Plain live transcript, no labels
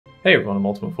Hey everyone, I'm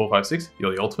Ultimate456,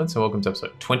 you're the Ultimates, and welcome to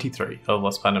episode 23 of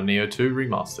Lost Platinum Nioh 2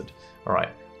 Remastered.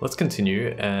 Alright, let's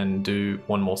continue and do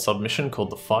one more submission called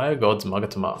the Fire God's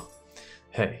Magatama.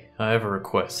 Hey, I have a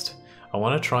request. I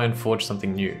want to try and forge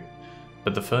something new,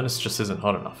 but the furnace just isn't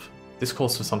hot enough. This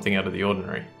calls for something out of the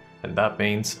ordinary, and that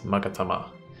means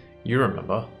Magatama. You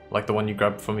remember, like the one you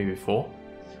grabbed for me before?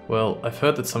 Well, I've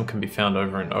heard that some can be found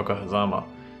over in Okahazama.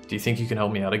 Do you think you can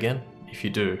help me out again? If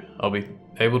you do, I'll be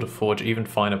able to forge even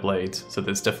finer blades, so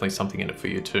there's definitely something in it for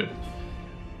you too.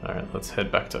 Alright, let's head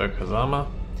back to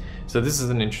Okahazama. So this is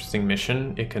an interesting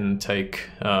mission. It can take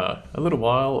a little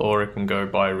while, or it can go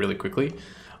by really quickly.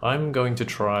 I'm going to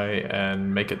try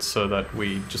and make it so that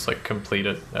we just complete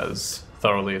it as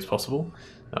thoroughly as possible.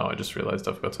 Oh, I just realized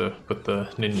I forgot to put the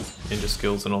ninja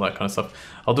skills and all that kind of stuff.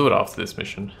 I'll do it after this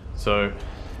mission. So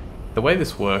the way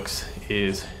this works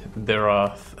is there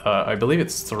are, I believe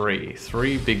it's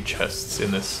three big chests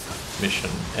in this mission,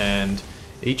 and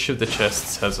each of the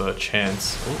chests has a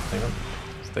chance. Oh, hang on.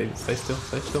 Stay still,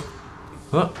 stay still.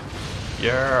 Huh.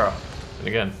 Yeah! And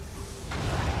again.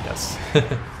 Yes.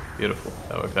 Beautiful.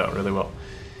 That worked out really well.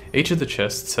 Each of the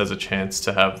chests has a chance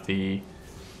to have the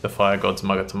Fire God's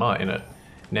Magatama in it.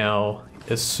 Now,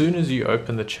 as soon as you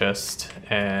open the chest,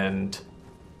 and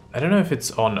I don't know if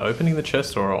it's on opening the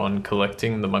chest or on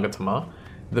collecting the Magatama,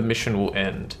 the mission will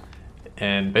end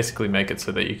and basically make it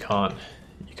so that you can't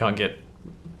get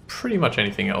pretty much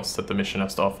anything else that the mission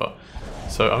has to offer.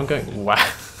 So I'm going, wow,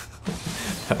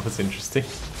 that was interesting.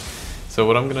 So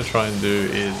what I'm going to try and do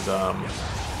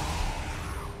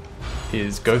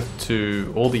is go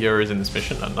to all the areas in this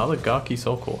mission. Another Gaki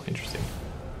Soul Core, interesting.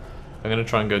 I'm going to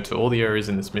try and go to all the areas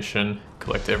in this mission,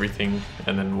 collect everything,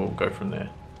 and then we'll go from there.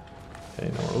 Okay,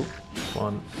 now, oh,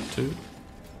 1, 2,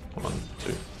 1,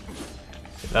 2.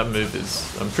 That move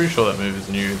is, I'm pretty sure that move is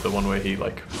new, the one where he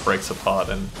breaks apart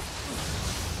and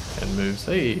moves.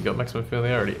 Hey, you got maximum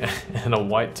familiarity and a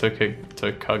white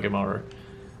Tokagemaru.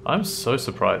 I'm so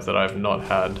surprised that I've not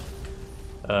had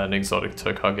an exotic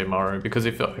Tokagemaru, because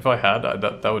if I had,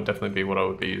 that would definitely be what I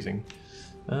would be using.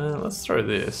 Let's throw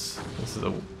this. This is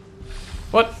a...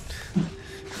 What?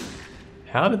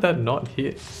 How did that not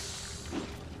hit?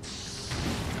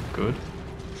 Good.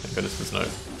 Thank goodness there's no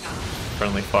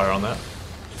friendly fire on that.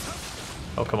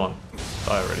 Oh, come on.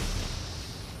 Die already.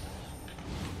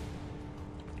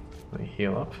 Let me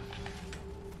heal up.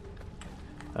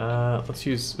 Let's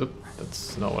use... Oop,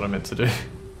 that's not what I meant to do.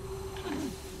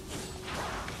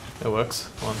 That works.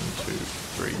 1, 2,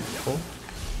 3, 4.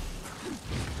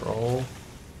 Roll.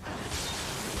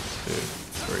 2,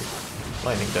 3.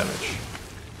 Lightning damage.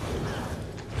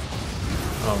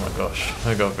 Oh my gosh,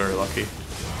 I got very lucky.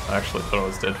 I actually thought I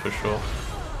was dead for sure.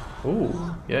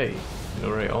 Ooh, yay.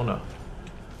 Yokai Owner.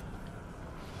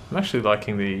 I'm actually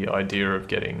liking the idea of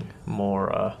getting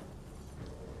more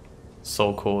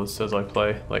soul cores as I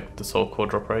play, like the soul core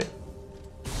drop rate.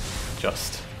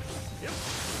 Just.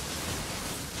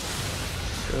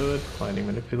 Good. Lightning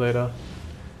Manipulator.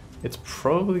 It's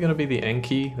probably going to be the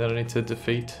Enki that I need to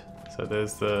defeat. So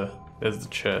there's the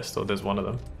chest, or there's one of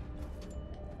them.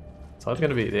 So it's going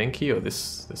to be the Enki or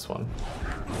this one.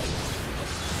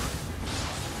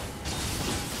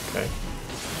 Okay.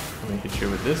 Let me hit you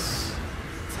with this.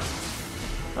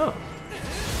 Oh.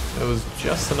 It was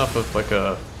just enough of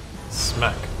a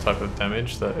smack type of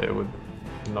damage that it would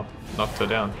knock her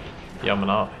down.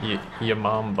 Yamamba.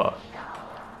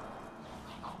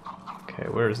 Okay,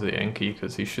 where is the Enki?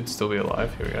 Because he should still be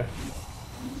alive. Here we go.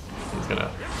 He's gonna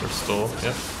restore.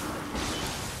 Yep.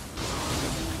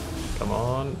 Come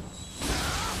on.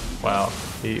 Wow.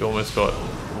 He almost got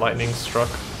lightning struck,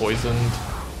 poisoned,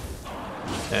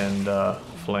 and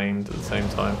flamed at the same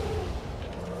time.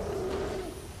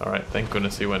 Alright, thank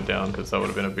goodness he went down, because that would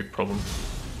have been a big problem.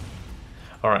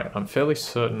 Alright, I'm fairly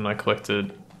certain I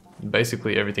collected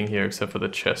basically everything here except for the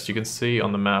chest. You can see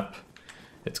on the map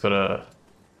it's got a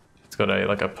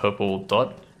purple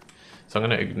dot. So I'm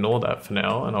going to ignore that for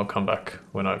now, and I'll come back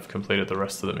when I've completed the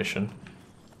rest of the mission.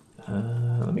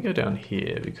 Let me go down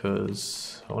here,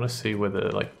 because I want to see where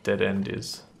the dead end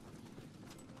is.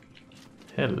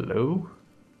 Hello.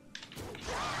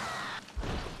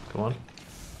 Come on.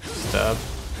 Stab.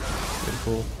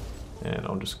 Beautiful. And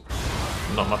I'll just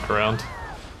not muck around.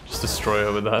 Just destroy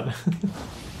her with that.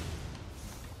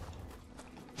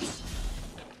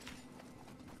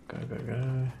 Go, go,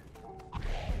 go.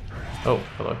 Oh,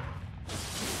 hello.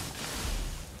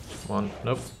 Come on,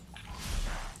 nope.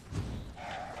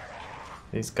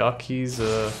 These Gakis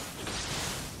are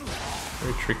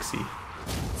very tricksy.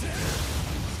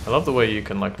 I love the way you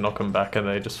can knock them back and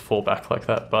they just fall back like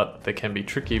that, but they can be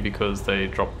tricky because they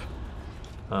drop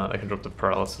I can drop the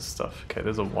paralysis stuff. Okay,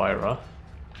 there's a Wyra.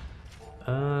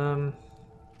 How am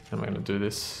I going to do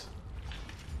this?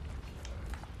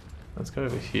 Let's go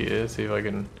over here, see if I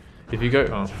can... If you go...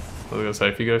 Oh, I was going to say,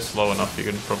 if you go slow enough, you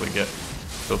can probably get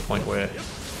to a point where...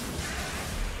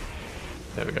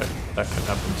 There we go. That can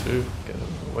happen too. Get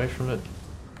away from it.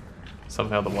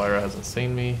 Somehow the Wyra hasn't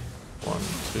seen me. 1, 2,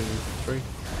 3.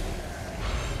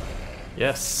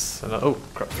 Yes! And oh,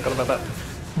 crap, forgot about that.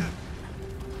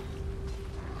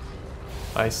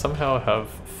 I somehow have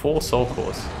 4 soul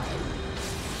cores.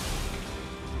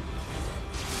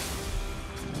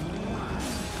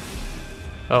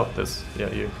 Oh, there's... yeah,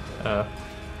 you.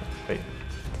 Wait.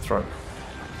 Throw.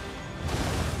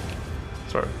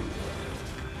 Throw.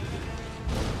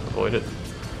 Avoid it.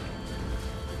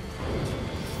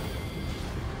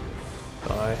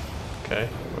 Die. Okay,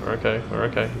 we're okay, we're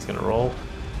okay. He's gonna roll.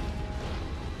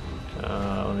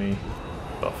 Let me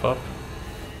buff up.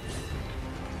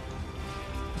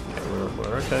 Okay,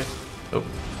 we're okay. Oh.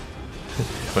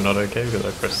 We're not okay because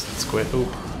I pressed square. Oh.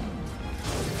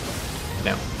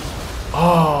 Now.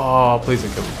 Oh, please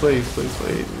don't kill me. Please, please,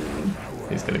 please.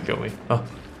 He's gonna kill me. Oh.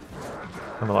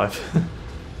 I'm alive.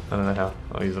 I don't know how.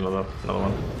 I'll use another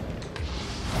one.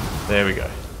 There we go.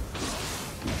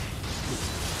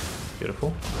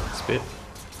 Beautiful. Spit.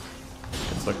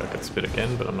 Looks like I could spit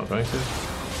again, but I'm not going to.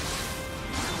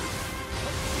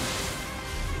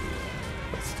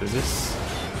 Let's do this.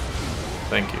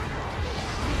 Thank you.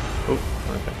 Oh,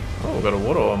 okay. Oh, we've got a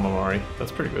water on Mamari.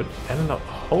 That's pretty good. And enough.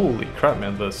 Holy crap,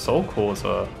 man. The soul cores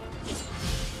are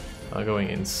going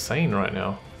insane right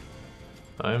now.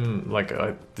 I'm like,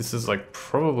 this is like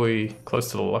probably close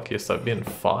to the luckiest I've been.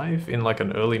 5 in like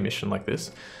an early mission like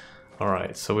this.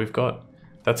 Alright, so we've got,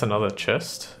 that's another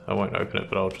chest. I won't open it,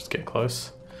 but I'll just get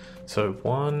close. So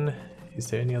 1, is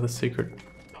there any other secret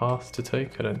path to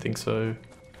take? I don't think so.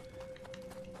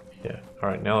 Yeah,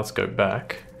 alright, now let's go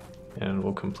back and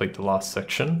we'll complete the last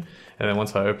section. And then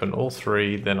once I open all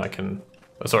 3, then I can,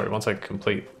 oh, sorry, once I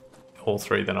complete all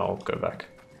 3, then I'll go back.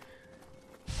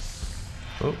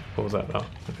 Oh, what was that? Oh,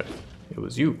 okay. It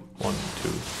was you. 1, 2,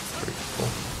 3,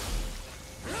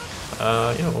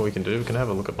 4. You know what we can do? We can have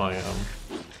a look at my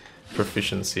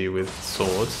proficiency with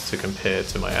swords to compare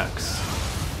to my axe.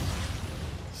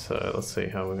 So let's see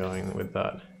how we're going with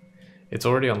that. It's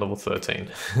already on level 13.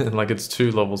 Like it's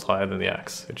 2 levels higher than the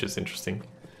axe, which is interesting.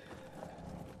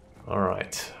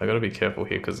 Alright, I gotta be careful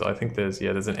here because I think there's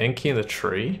an Enki in the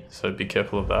tree, so be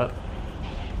careful of that.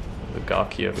 The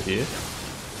Garki over here.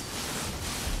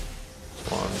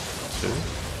 1,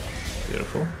 2.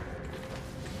 Beautiful.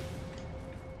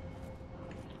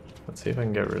 Let's see if I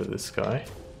can get rid of this guy.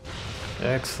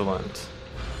 Excellent.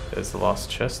 There's the last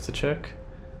chest to check.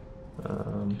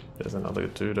 There's another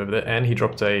dude over there, and he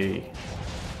dropped a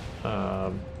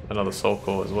another soul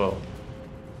core as well.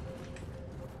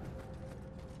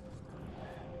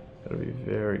 Gotta be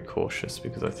very cautious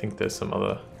because I think there's some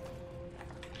other.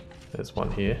 There's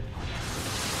one here.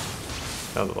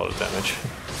 That was a lot of damage.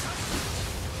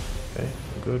 Okay,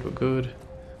 we're good, we're good.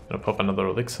 I'm gonna pop another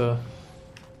elixir.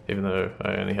 Even though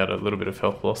I only had a little bit of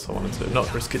health loss, I wanted to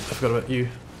not risk it. I forgot about you.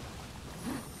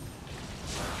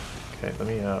 Okay, let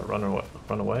me run away.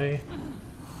 Run away.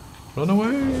 Run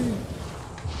away!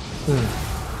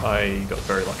 I got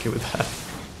very lucky with that.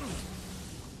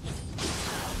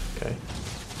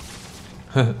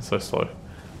 Okay. So slow.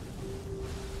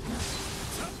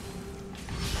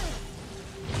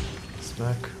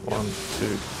 Smack. 1, 2,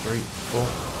 3, 4.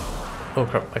 Oh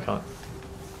crap, I can't.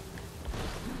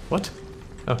 What?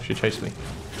 Oh, she chased me.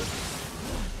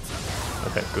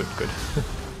 Okay, good, good.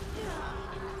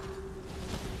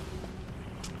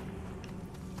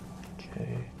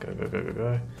 Okay, go, go, go, go,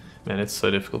 go. Man, it's so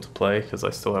difficult to play because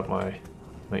I still have my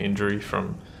injury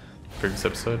from the previous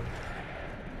episode.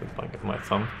 With my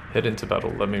thumb. Head into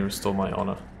battle, let me restore my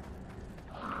honor.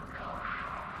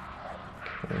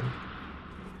 Okay.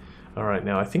 Alright,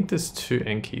 now I think there's 2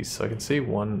 Enkis, so I can see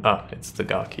one. Ah, it's the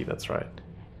Garki, that's right.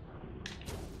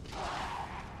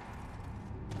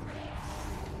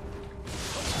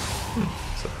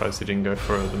 Surprised he didn't go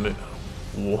for the mid.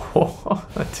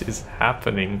 What is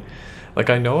happening? Like,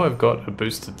 I know I've got a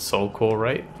boosted soul core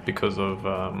rate because of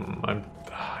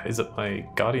is it my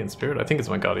guardian spirit? I think it's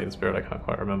my guardian spirit, I can't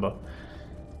quite remember.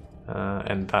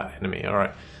 And that enemy,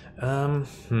 alright.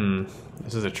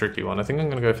 This is a tricky one. I think I'm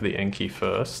gonna go for the Enki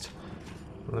first.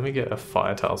 Let me get a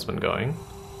fire talisman going.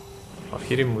 I'll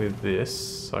hit him with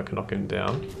this so I can knock him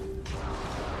down.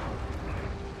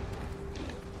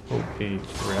 Oh, he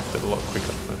reacted a lot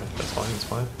quicker. Okay, that's fine, that's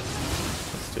fine.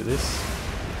 Let's do this.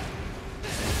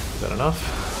 Is that enough?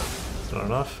 It's not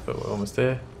enough, but we're almost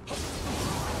there.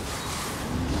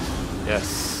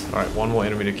 Yes. Alright, one more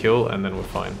enemy to kill and then we're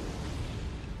fine.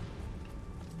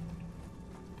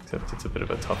 Except it's a bit of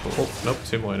a tough one. Oh, nope,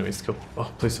 2 more enemies to kill. Oh,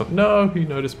 please don't. No, he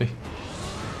noticed me. 1,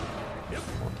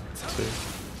 2,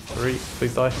 3.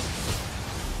 Please die.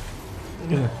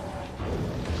 Yeah.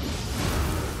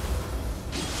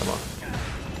 Come on.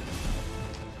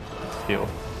 Heal.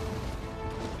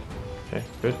 Okay,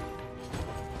 good.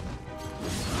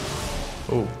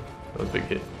 Oh, that was a big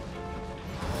hit.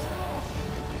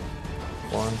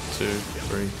 1, 2,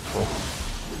 3, 4.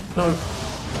 No!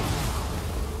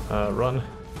 Run.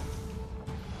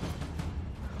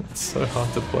 It's so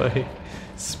hard to play.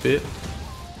 Spit.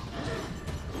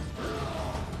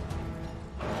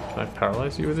 Can I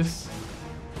paralyze you with this?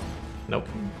 Nope.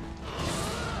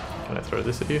 Can I throw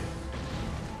this at you?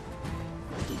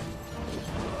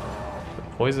 The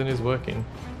poison is working.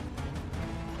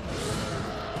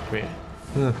 Come here.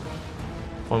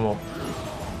 One more.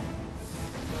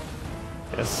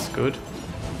 Yes, good.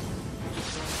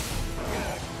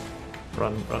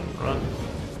 Run, run, run.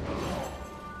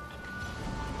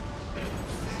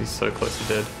 He's so close to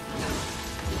dead.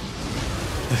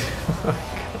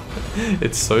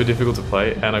 It's so difficult to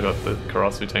play, and I got the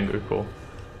Karasu Tengu core.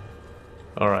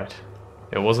 Alright.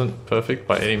 It wasn't perfect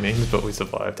by any means, but we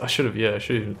survived. I should have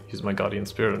used my Guardian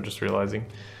Spirit, I'm just realizing.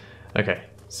 Okay,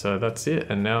 so that's it,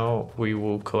 and now we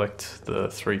will collect the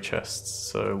 3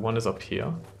 chests. So one is up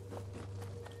here.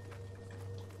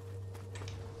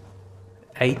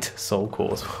 8 soul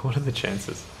cores. What are the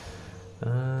chances?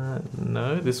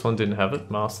 No, this one didn't have it.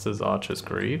 Masters, Archers,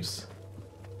 Greaves.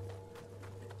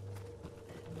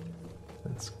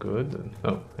 That's good. And,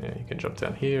 oh, yeah, you can jump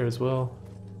down here as well.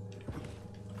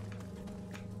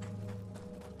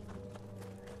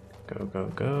 Go, go,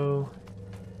 go.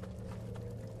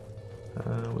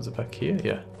 Was it back here?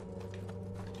 Yeah.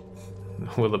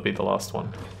 Will it be the last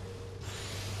one?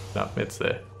 No, it's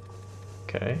there.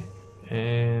 Okay.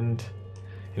 And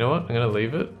you know what? I'm going to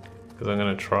leave it because I'm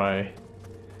going to try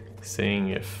seeing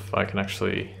if I can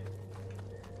actually...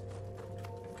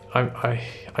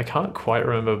 I can't quite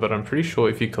remember, but I'm pretty sure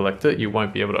if you collect it, you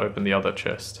won't be able to open the other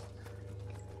chest.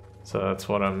 So that's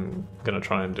what I'm going to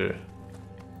try and do.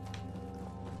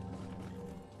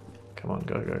 Come on,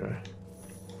 go, go, go.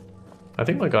 I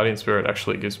think my Guardian Spirit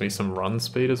actually gives me some run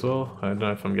speed as well. I don't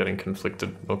know if I'm getting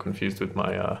conflicted or confused with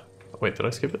my... Wait, did I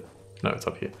skip it? No, it's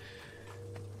up here.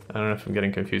 I don't know if I'm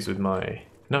getting confused with my...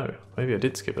 No, maybe I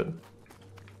did skip it.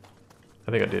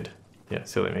 I think I did. Yeah,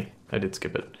 silly me. I did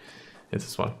skip it. It's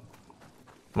this one.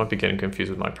 Might be getting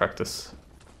confused with my practice.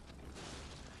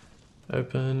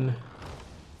 Open.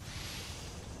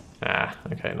 Ah,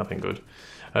 okay, nothing good.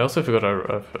 I also forgot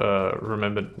I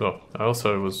remembered... Well, I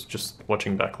also was just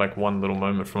watching back like one little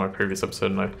moment from my previous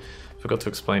episode and I forgot to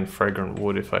explain fragrant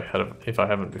wood if I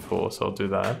haven't before, so I'll do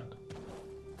that.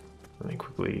 Let me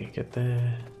quickly get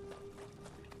there.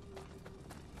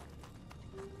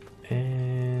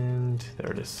 And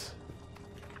there it is.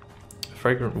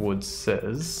 Fragrant wood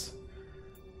says...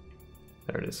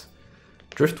 There it is.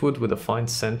 Driftwood with a fine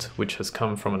scent which has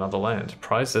come from another land.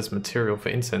 Prized as material for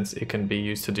incense, it can be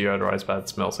used to deodorize bad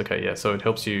smells. Okay, yeah, so it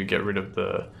helps you get rid of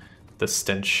the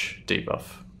stench debuff,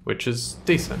 which is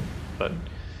decent, but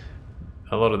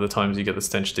a lot of the times you get the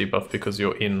stench debuff because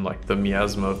you're in like the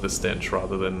miasma of the stench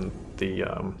rather than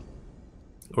the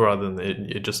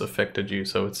it just affected you.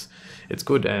 So it's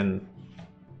good and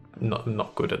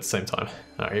not good at the same time.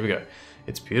 Alright, here we go.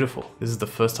 It's beautiful. This is the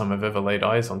first time I've ever laid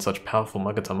eyes on such powerful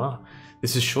Magatama.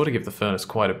 This is sure to give the furnace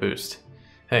quite a boost.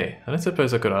 Hey, I don't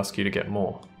suppose I could ask you to get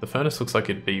more. The furnace looks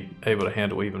like it'd be able to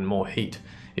handle even more heat.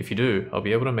 If you do, I'll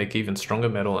be able to make even stronger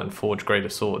metal and forge greater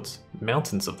swords.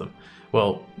 Mountains of them.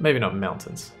 Well, maybe not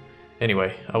mountains.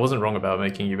 Anyway, I wasn't wrong about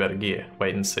making you better gear.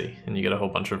 Wait and see. And you get a whole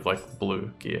bunch of like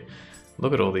blue gear.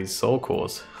 Look at all these soul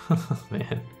cores.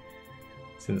 Man,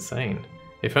 it's insane.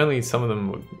 If only some of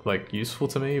them were like useful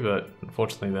to me, but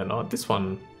unfortunately they're not. This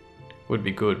one would be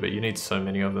good, but you need so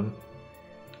many of them.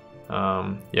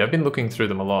 Yeah, I've been looking through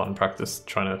them a lot in practice,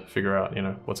 trying to figure out, you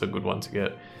know, what's a good one to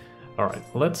get. Alright,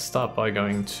 let's start by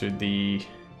going to the...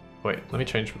 Wait, let me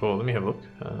change... Oh, let me have a look.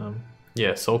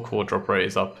 Yeah, soul core drop rate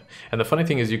is up. And the funny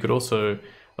thing is you could also...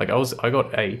 Like, I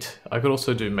got 8. I could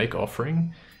also do make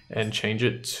offering and change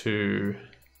it to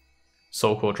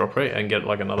soul core drop rate and get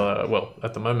like another... Well,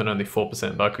 at the moment only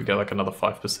 4%, but I could get like another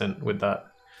 5% with that.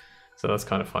 So that's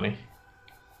kind of funny.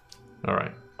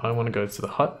 Alright. I want to go to the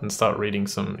hut and start reading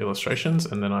some illustrations,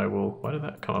 and then I will... Why did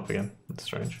that come up again? That's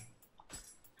strange.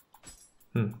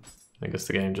 I guess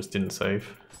the game just didn't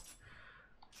save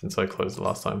since I closed it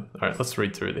last time. Alright, let's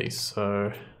read through these.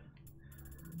 So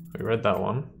we read that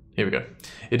one. Here we go.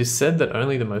 It is said that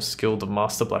only the most skilled of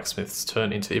master blacksmiths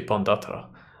turn into Ippon Datara.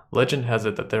 Legend has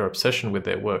it that their obsession with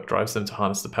their work drives them to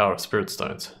harness the power of spirit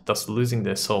stones, thus losing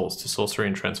their souls to sorcery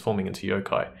and transforming into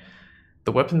yokai.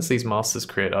 The weapons these masters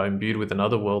create are imbued with an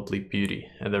otherworldly beauty,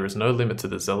 and there is no limit to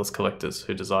the zealous collectors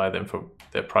who desire them for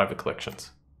their private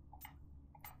collections.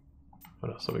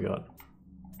 What else have we got?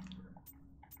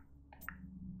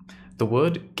 The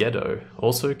word Gedo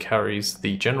also carries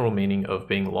the general meaning of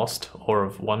being lost or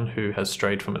of one who has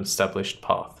strayed from an established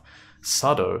path.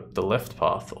 Sado, the left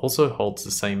path, also holds the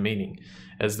same meaning,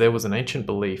 as there was an ancient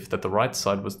belief that the right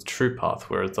side was the true path,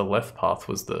 whereas the left path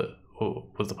was the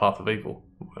path of evil,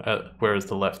 whereas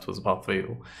the left was the path of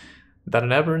evil. That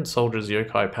an aberrant soldier's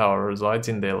yokai power resides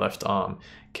in their left arm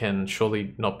can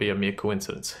surely not be a mere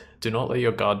coincidence. Do not let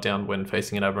your guard down when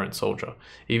facing an aberrant soldier.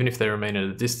 Even if they remain at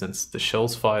a distance, the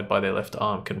shells fired by their left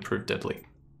arm can prove deadly.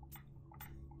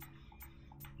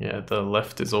 Yeah, the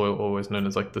left is always known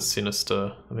as like the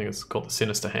sinister, I think it's called the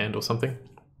sinister hand or something.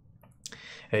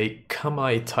 A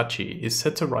kamaitachi is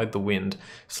said to ride the wind,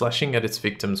 slashing at its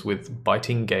victims with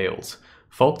biting gales.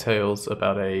 Folk tales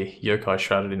about a yokai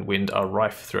shrouded in wind are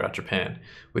rife throughout Japan,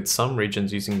 with some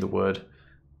regions using the word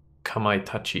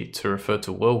kamaitachi to refer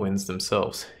to whirlwinds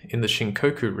themselves. In the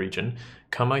Shinkoku region,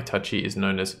 kamaitachi is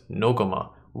known as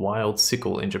nogoma, wild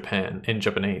sickle in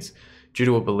Japanese, due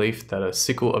to a belief that a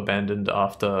sickle abandoned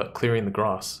after clearing the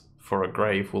grass for a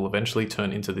grave will eventually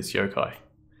turn into this yokai.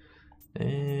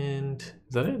 And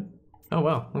is that it? Oh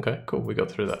wow, okay, cool, we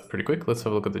got through that pretty quick. Let's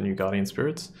have a look at the new guardian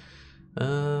spirits.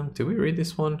 Did we read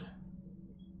this one?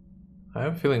 I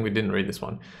have a feeling we didn't read this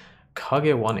one.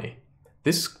 Kagewane.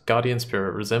 This guardian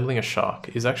spirit, resembling a shark,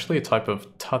 is actually a type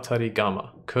of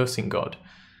Tatarigama, cursing god.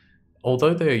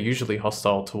 Although they are usually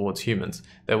hostile towards humans,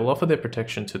 they will offer their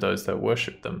protection to those that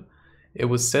worship them. It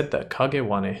was said that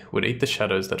Kagewane would eat the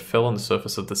shadows that fell on the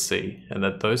surface of the sea, and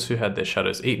that those who had their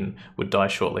shadows eaten would die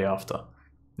shortly after.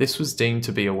 This was deemed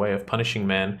to be a way of punishing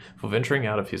man for venturing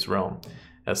out of his realm.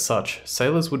 As such,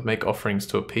 sailors would make offerings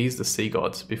to appease the sea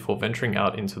gods before venturing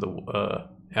out into the water.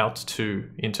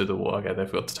 Okay, they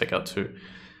forgot to take out two.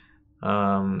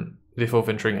 Before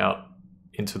venturing out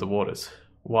into the waters.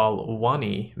 While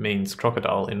wani means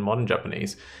crocodile in modern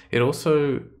Japanese, it was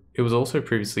also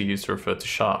previously used to refer to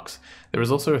sharks. There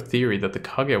is also a theory that the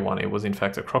Kagewane was in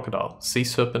fact a crocodile, sea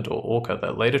serpent or orca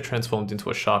that later transformed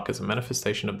into a shark as a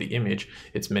manifestation of the image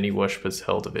its many worshippers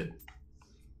held of it.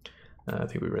 I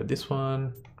think we read this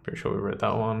one. Pretty sure we read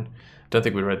that one. Don't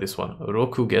think we read this one.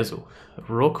 Rokugezu.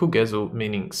 Rokugezu,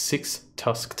 meaning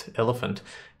six-tusked elephant,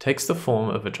 takes the form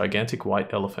of a gigantic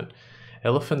white elephant.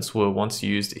 Elephants were once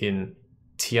used in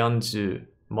Tianzhu,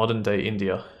 modern-day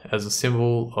India, as a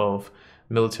symbol of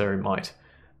military might,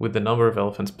 with the number of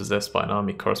elephants possessed by an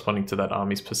army corresponding to that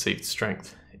army's perceived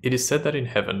strength. It is said that in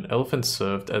heaven, elephants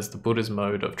served as the Buddha's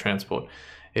mode of transport.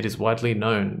 It is widely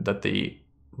known that the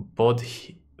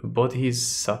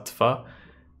Bodhisattva,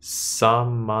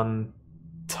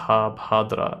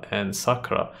 Samantabhadra, and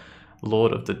Sakra,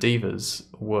 lord of the Devas,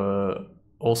 were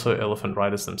also elephant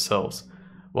riders themselves.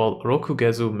 While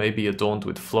Rokugezu may be adorned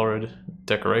with florid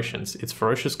decorations, its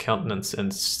ferocious countenance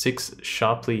and six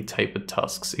sharply tapered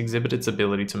tusks exhibit its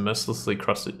ability to mercilessly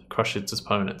crush its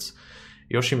opponents.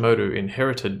 Yoshimoto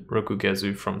inherited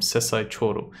Rokugezu from Sesai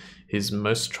Choru, his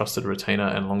most trusted retainer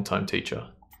and longtime teacher.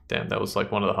 Damn, that was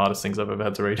like one of the hardest things I've ever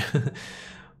had to read.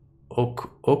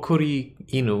 Okuri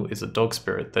Inu is a dog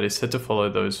spirit that is said to follow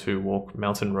those who walk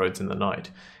mountain roads in the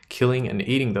night, killing and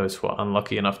eating those who are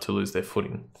unlucky enough to lose their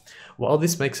footing. While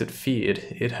this makes it feared,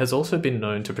 it has also been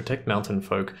known to protect mountain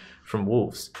folk from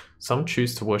wolves. Some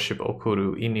choose to worship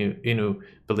Okuru Inu,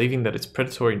 believing that its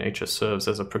predatory nature serves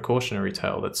as a precautionary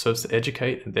tale that serves to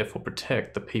educate and therefore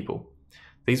protect the people.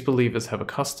 These believers have a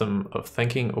custom of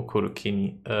thanking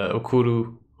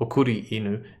Okuri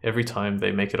Inu every time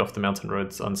they make it off the mountain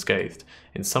roads unscathed.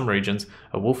 In some regions,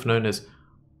 a wolf known as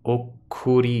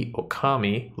Okuri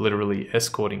Okami, literally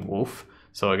escorting wolf,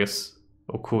 so I guess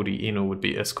Okuri Inu would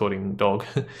be escorting dog,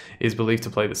 is believed to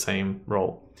play the same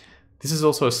role. This is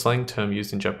also a slang term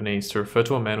used in Japanese to refer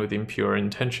to a man with impure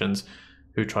intentions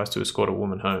who tries to escort a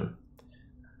woman home.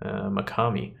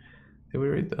 Makami. Did we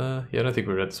read? Yeah, I don't think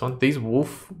we read this one. These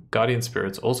wolf guardian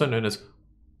spirits, also known as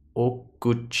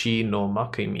Okuchi no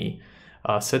Makimi,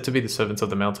 are said to be the servants of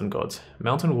the mountain gods.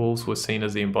 Mountain wolves were seen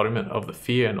as the embodiment of the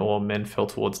fear and awe men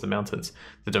felt towards the mountains,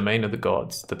 the domain of the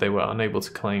gods, that they were unable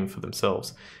to claim for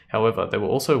themselves. However, they were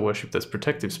also worshipped as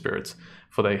protective spirits,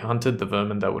 for they hunted the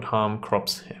vermin that would harm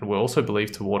crops and were also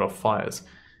believed to ward off fires.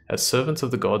 As servants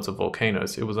of the gods of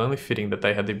volcanoes, it was only fitting that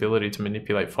they had the ability to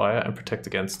manipulate fire and protect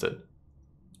against it.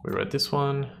 We read this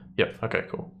one. Yep, okay,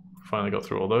 cool. finally got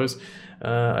through all those.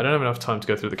 I don't have enough time to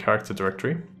go through the character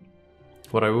directory.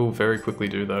 What I will very quickly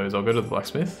do though is I'll go to the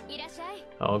blacksmith.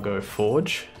 I'll go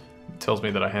forge. It tells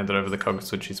me that I handed over the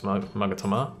Kagutsuchi's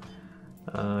Magatama.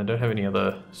 I don't have any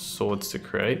other swords to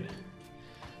create.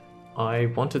 I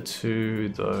wanted to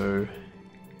though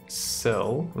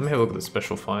sell. Let me have a look at the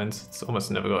special finds. It's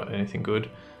almost never got anything good.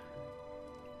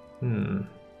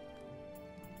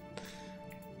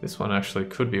 This one actually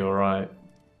could be alright.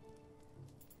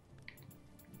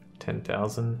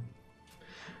 10,000.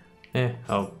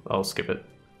 I'll skip it.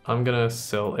 I'm gonna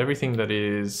sell everything that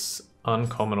is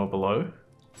uncommon or below.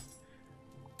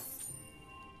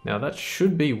 Now that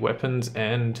should be weapons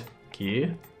and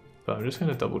gear, but I'm just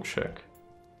gonna double check.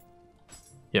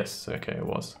 Yes, okay, it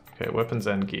was. Okay, weapons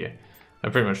and gear. I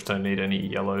pretty much don't need any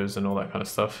yellows and all that kind of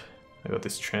stuff. I got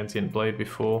this transient blade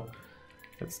before.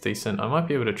 That's decent. I might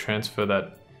be able to transfer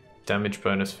that damage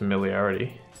bonus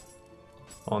familiarity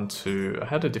onto... I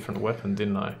had a different weapon,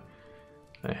 didn't I?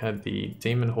 I had the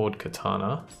Demon Horde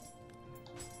Katana.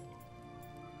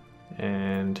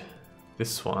 And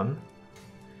this one.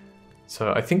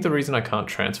 So I think the reason I can't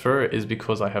transfer it is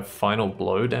because I have final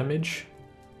blow damage.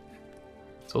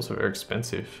 It's also very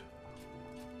expensive.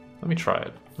 Let me try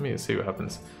it. Let me see what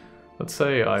happens. Let's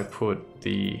say I put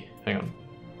the... Hang on.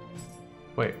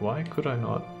 Wait, why could I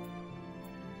not...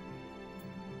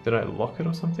 Did I lock it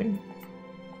or something?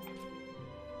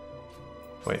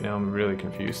 Wait, now I'm really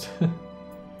confused.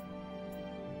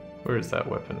 Where is that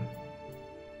weapon?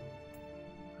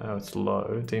 Oh, it's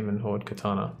low. Demon Horde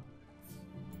Katana.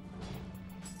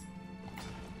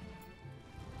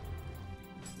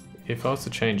 If I was to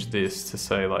change this to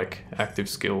say like active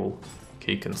skill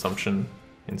key consumption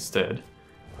instead,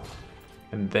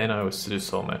 and then I was to do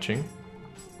soul matching,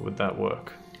 would that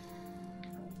work?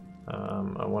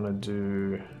 I want to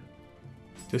do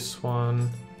this one.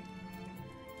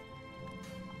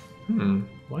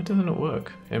 Why doesn't it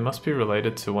work? It must be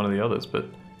related to one of the others, but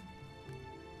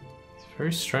it's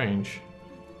very strange.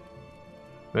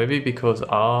 Maybe because,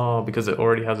 because it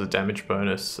already has a damage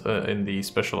bonus in the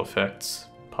special effects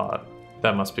part.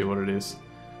 That must be what it is.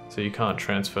 So you can't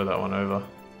transfer that one over.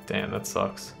 Damn, that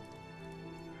sucks.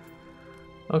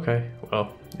 Okay,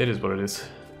 well, it is what it is.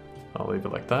 I'll leave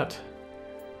it like that.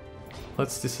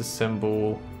 Let's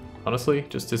disassemble, honestly,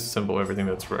 just disassemble everything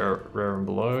that's rare and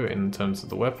below in terms of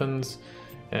the weapons,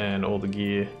 and all the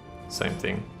gear, same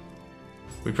thing.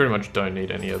 We pretty much don't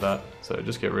need any of that, so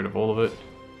just get rid of all of it.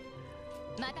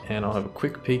 And I'll have a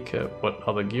quick peek at what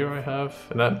other gear I have,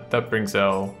 and that brings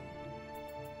our,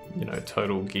 you know,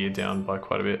 total gear down by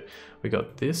quite a bit. We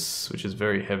got this, which is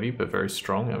very heavy but very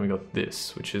strong, and we got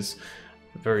this, which is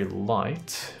very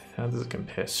light. How does it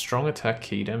compare? Strong attack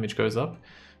key damage goes up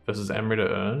versus Amrita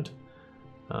earned.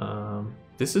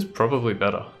 This is probably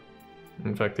better.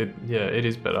 In fact, it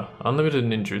is better. Unlimited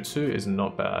ninjutsu is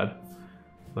not bad.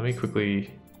 Let me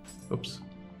quickly... Oops.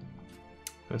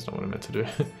 That's not what I meant to do.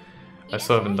 I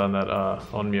still haven't done that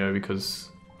on Nioh because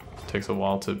it takes a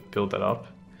while to build that up.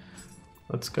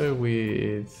 Let's go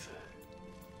with...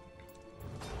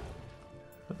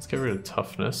 Let's get rid of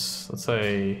toughness. Let's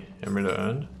say Amrita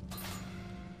earned.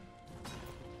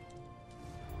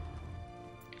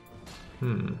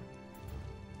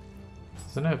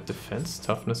 Doesn't it have defense?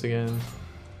 Toughness again?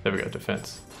 There we go,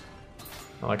 defense.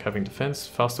 I like having defense.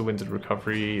 Faster winded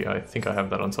recovery. I think I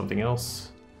have that on something else.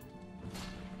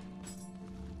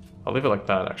 I'll leave it like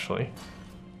that, actually.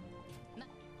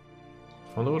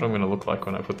 I wonder what I'm going to look like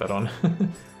when I put that on.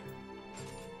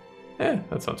 Yeah,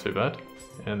 that's not too bad.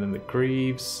 And then the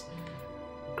greaves.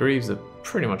 Greaves are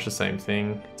pretty much the same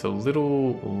thing. It's a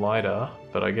little lighter,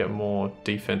 but I get more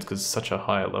defense because it's such a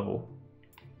higher level.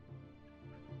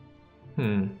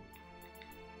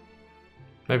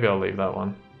 Maybe I'll leave that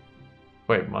one.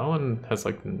 Wait, my one has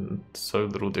like so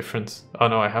little difference. Oh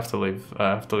no, I have to leave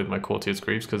my Courtier's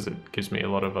Greaves because it gives me a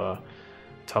lot of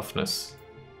toughness.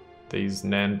 These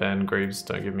Nanban Greaves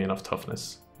don't give me enough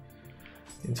toughness.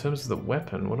 In terms of the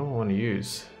weapon, what do I want to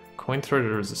use? Coin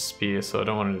Thrower is a spear, so I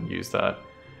don't want to use that.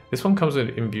 This one comes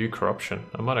with Imbue Corruption.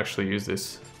 I might actually use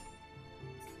this.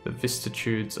 The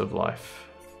Vicissitudes of Life.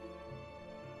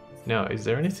 Now, is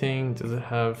there anything, does it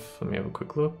have, let me have a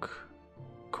quick look.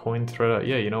 Coin Threader,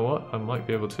 yeah, you know what? I might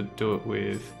be able to do it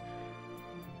with,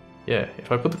 yeah,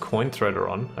 if I put the Coin Threader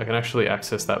on, I can actually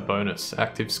access that bonus,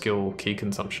 active skill key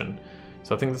consumption.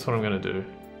 So I think that's what I'm going to do.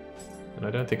 And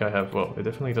I don't think I have, well, it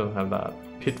definitely doesn't have that.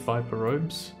 Pit Viper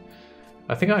Robes.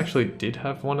 I think I actually did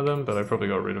have one of them, but I probably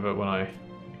got rid of it when I...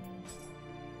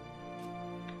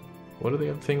 What are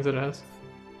the other things that it has?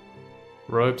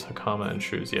 Robes, Hakama, and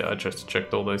shoes. Yeah, I just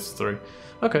checked all those 3.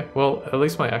 Okay, well, at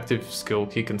least my active skill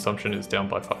key consumption is down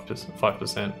by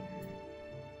 5%.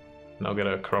 And I'll get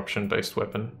a corruption-based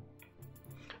weapon.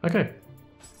 Okay,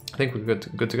 I think we're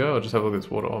good to go. I'll just have a look at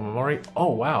this water Omamori.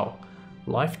 Oh, wow.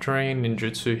 Life Drain,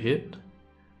 Ninjutsu hit,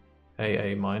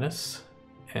 AA minus,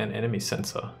 and enemy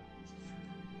sensor.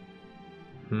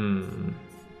 And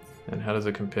how does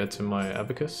it compare to my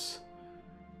Abacus?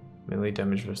 Melee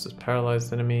damage versus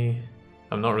paralyzed enemy.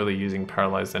 I'm not really using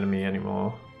paralyzed enemy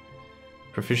anymore.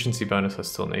 Proficiency bonus I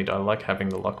still need. I like having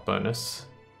the luck bonus.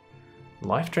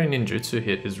 Life Drain Ninjutsu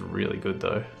hit is really good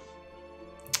though.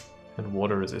 And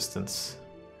water resistance.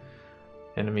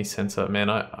 Enemy sensor. Man,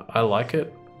 I like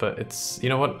it, but it's... You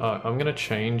know what? I'm gonna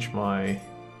change my...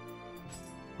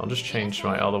 I'll just change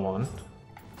my other one.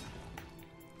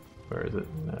 Where is it?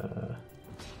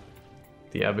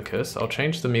 The Abacus. I'll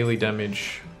change the melee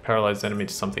damage paralyzed enemy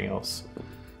to something else.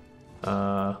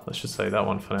 Let's just say that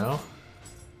one for now.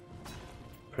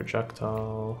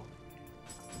 Projectile.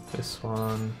 This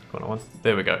one. What I want.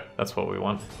 There we go. That's what we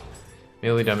want.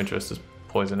 Melee damage versus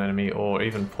poison enemy, or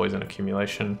even poison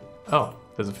accumulation. Oh,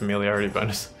 there's a familiarity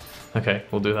bonus. Okay,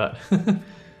 we'll do that.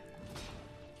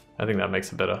 I think that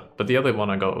makes it better. But the other one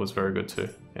I got was very good too.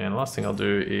 And last thing I'll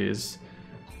do is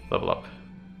level up.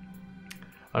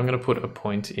 I'm going to put a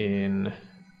point in...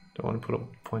 Do I want to put a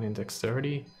point in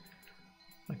dexterity?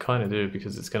 I kind of do,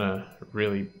 because it's going to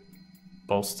really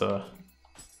bolster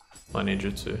my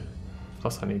ninjutsu.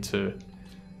 Plus I need to...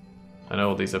 I know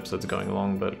all these episodes are going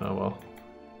long, but oh well.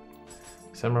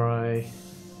 Samurai...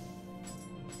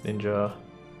 Ninja...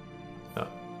 No,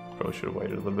 probably should have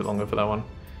waited a little bit longer for that one.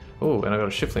 Oh, and I got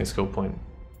a shifting skill point.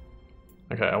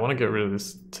 Okay, I want to get rid of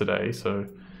this today, so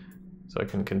I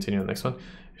can continue the next one.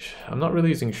 I'm not really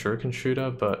using Shuriken Shooter,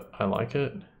 but I like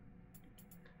it.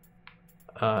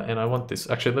 And I want this.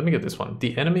 Actually, let me get this one.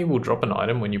 The enemy will drop an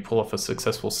item when you pull off a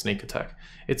successful sneak attack.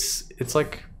 It's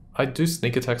like, I do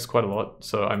sneak attacks quite a lot,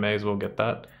 so I may as well get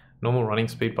that. Normal running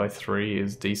speed by 3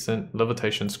 is decent.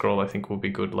 Levitation scroll I think will be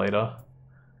good later.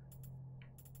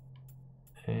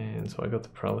 And so I got the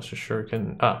Paralysis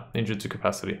Shuriken. Ah, Ninjutsu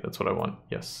Capacity, that's what I want.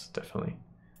 Yes, definitely.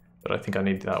 But I think I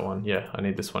need that one. Yeah, I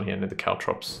need this one here. I need the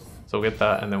Caltrops. So we'll get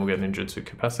that, and then we'll get Ninjutsu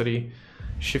Capacity.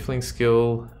 Shifting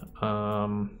skill.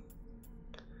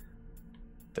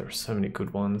 There are so many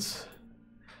good ones.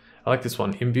 I like this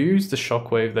one. Imbues the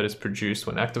shockwave that is produced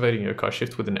when activating Yokai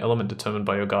Shift with an element determined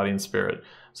by your Guardian Spirit.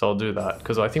 So I'll do that,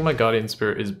 because I think my Guardian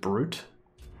Spirit is Brute.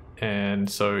 And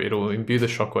so it'll imbue the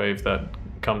shockwave that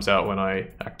comes out when I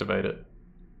activate it.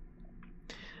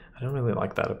 I don't really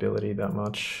like that ability that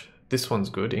much. This one's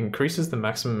good. Increases the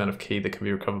maximum amount of ki that can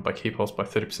be recovered by ki pulse by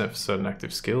 30% for certain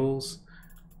active skills.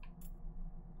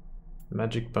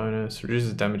 Magic bonus.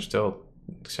 Reduces damage dealt.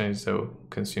 Exchange that will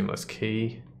consume less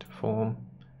ki to perform.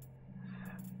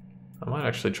 I might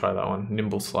actually try that one.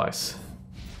 Nimble Slice.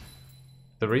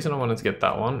 The reason I wanted to get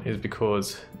that one is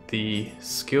because the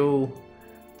skill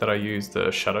that I use,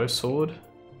 the Shadow Sword,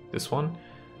 this one,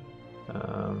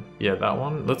 yeah, that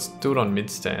one. Let's do it on mid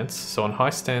stance. So on high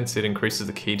stance it increases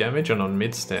the ki damage, and on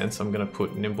mid stance I'm going to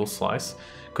put Nimble Slice,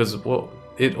 because well,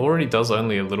 it already does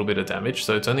only a little bit of damage,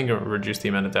 so it's only going to reduce the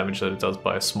amount of damage that it does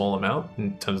by a small amount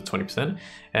in terms of 20%,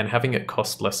 and having it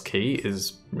cost less ki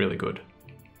is really good.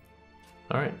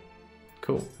 Alright,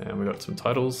 cool. And we got some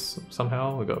titles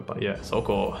somehow. We got, yeah, Soul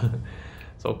Core.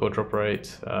 Soul Core drop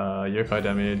rate, Yokai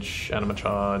damage, Anima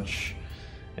charge,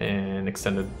 and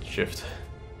extended shift.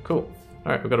 Cool.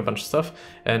 Alright, we've got a bunch of stuff,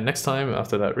 and next time,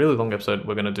 after that really long episode,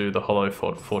 we're going to do the Hollow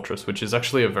Fortress, which is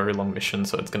actually a very long mission,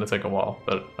 so it's going to take a while,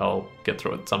 but I'll get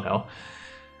through it somehow.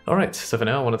 Alright, so for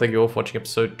now, I want to thank you all for watching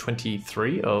episode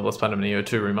 23 of Let's Play Nioh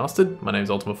 2 Remastered. My name is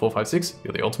Ultima456,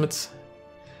 you're the Ultimates,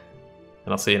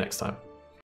 and I'll see you next time.